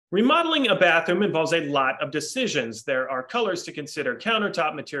Remodeling a bathroom involves a lot of decisions. There are colors to consider,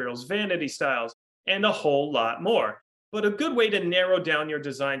 countertop materials, vanity styles, and a whole lot more. But a good way to narrow down your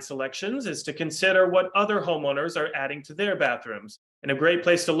design selections is to consider what other homeowners are adding to their bathrooms. And a great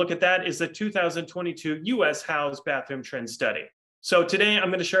place to look at that is the 2022 US House Bathroom Trend Study. So today I'm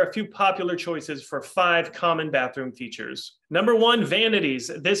going to share a few popular choices for 5 common bathroom features. Number 1,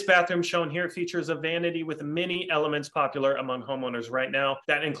 vanities. This bathroom shown here features a vanity with many elements popular among homeowners right now.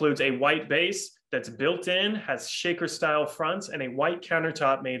 That includes a white base that's built in, has shaker style fronts, and a white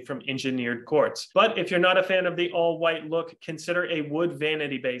countertop made from engineered quartz. But if you're not a fan of the all white look, consider a wood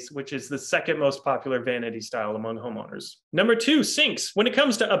vanity base, which is the second most popular vanity style among homeowners. Number 2, sinks. When it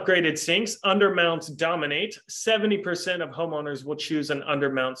comes to upgraded sinks, undermounts dominate. 70% of homeowners will choose an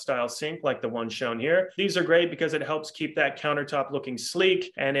undermount style sink like the one shown here. These are great because it helps keep that countertop looking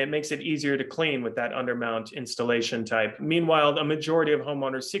sleek and it makes it easier to clean with that undermount installation type. Meanwhile, a majority of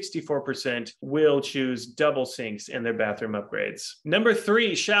homeowners, 64%, will choose double sinks in their bathroom upgrades. Number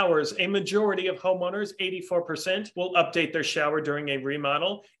 3, showers. A majority of homeowners, 84%, will update their shower during a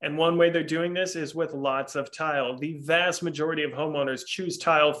remodel. And one way they're doing this is with lots of tile. The vast majority of homeowners choose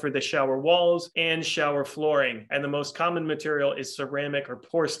tile for the shower walls and shower flooring. And the most common material is ceramic or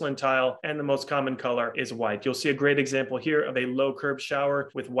porcelain tile, and the most common color is white. You'll see a great example here of a low curb shower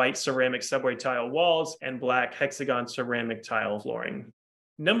with white ceramic subway tile walls and black hexagon ceramic tile flooring.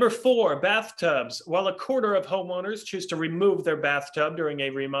 Number 4, bathtubs. While a quarter of homeowners choose to remove their bathtub during a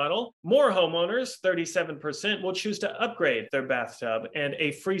remodel, more homeowners, 37%, will choose to upgrade their bathtub, and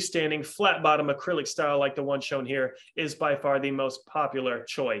a freestanding flat bottom acrylic style like the one shown here is by far the most popular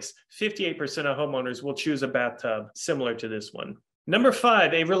choice. 58% of homeowners will choose a bathtub similar to this one. Number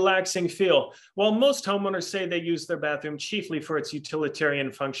 5, a relaxing feel. While most homeowners say they use their bathroom chiefly for its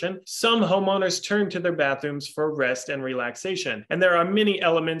utilitarian function, some homeowners turn to their bathrooms for rest and relaxation. And there are many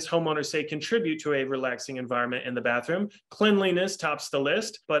elements homeowners say contribute to a relaxing environment in the bathroom. Cleanliness tops the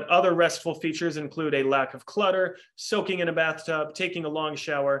list, but other restful features include a lack of clutter, soaking in a bathtub, taking a long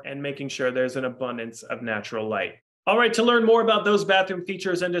shower, and making sure there's an abundance of natural light. All right, to learn more about those bathroom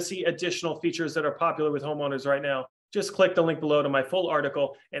features and to see additional features that are popular with homeowners right now, just click the link below to my full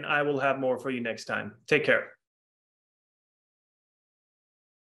article and I will have more for you next time. Take care.